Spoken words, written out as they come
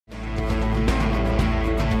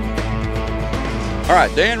All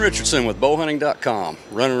right, Dan Richardson with Bowhunting.com,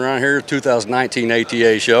 running around here 2019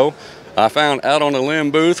 ATA show. I found Out on a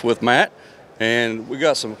Limb booth with Matt, and we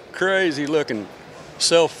got some crazy looking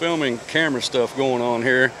self-filming camera stuff going on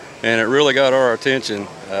here, and it really got our attention.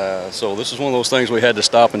 So this is one of those things we had to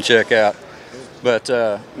stop and check out. But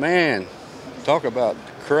man, talk about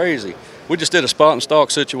crazy. We just did a spot and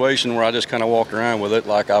stalk situation where I just kind of walked around with it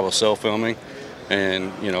like I was self-filming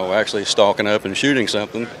and, you know, actually stalking up and shooting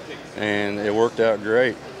something. And it worked out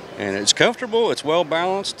great. And it's comfortable, it's well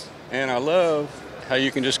balanced, and I love how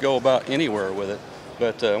you can just go about anywhere with it.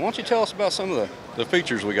 But why don't you tell us about some of the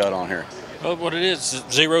features we got on here? Well, what it is,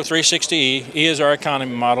 Zero 360E. E is our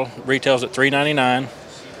economy model, retails at $399.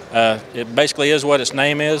 It basically is what its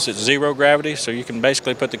name is. It's zero gravity, so you can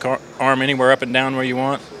basically put the arm anywhere up and down where you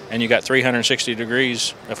want, and you got 360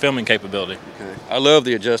 degrees of filming capability. Okay. I love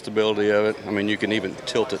the adjustability of it. I mean, you can even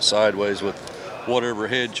tilt it sideways with whatever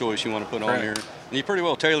head choice you want to put on here. And you pretty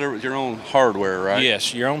well tailor it with your own hardware, right?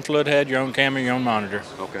 Yes, your own fluid head, your own camera, your own monitor.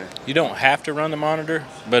 Okay. You don't have to run the monitor,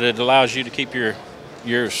 but it allows you to keep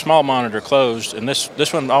your small monitor closed, and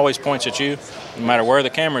this one always points at you. No matter where the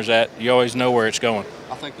camera's at, you always know where it's going.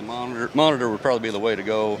 I think the monitor would probably be the way to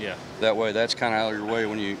go. Yeah. That way, that's kind of out of your way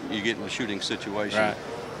when you get in a shooting situation. Right.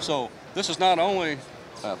 So this is not only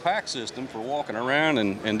a pack system for walking around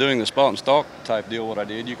and doing the spot and stalk type deal what I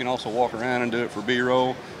did. You can also walk around and do it for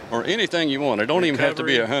B-roll or anything you want. It don't even have to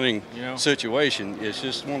be a hunting situation. It's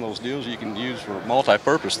just one of those deals you can use for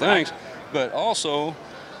multi-purpose things. But also,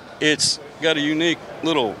 it's got a unique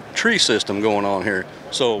little tree system going on here.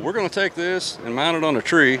 So we're going to take this and mount it on a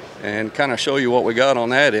tree and kind of show you what we got on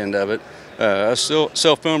that end of it. Us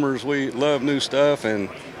self-filmers, we love new stuff and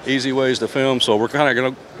easy ways to film, so we're kind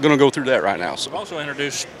of going to go through that right now. So we've also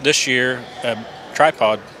introduced this year a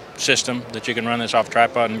tripod system that you can run this off a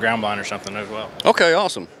tripod and ground blind or something as well. Okay,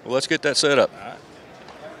 awesome. Well, let's get that set up. All right.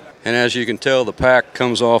 And as you can tell, the pack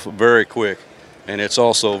comes off very quick, and it's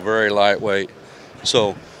also very lightweight.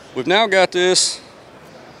 So we've now got this,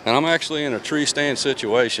 and I'm actually in a tree stand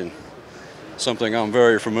situation, something I'm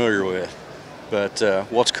very familiar with. But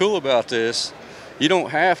what's cool about this, you don't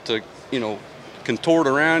have to, you know, contort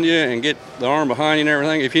around you and get the arm behind you and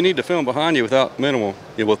everything. If you need to film behind you with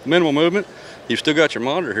minimal movement, you've still got your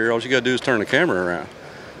monitor here. All you got to do is turn the camera around,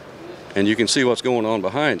 and you can see what's going on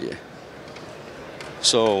behind you.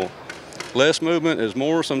 So less movement is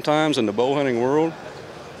more sometimes in the bow hunting world,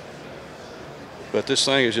 but this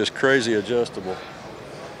thing is just crazy adjustable.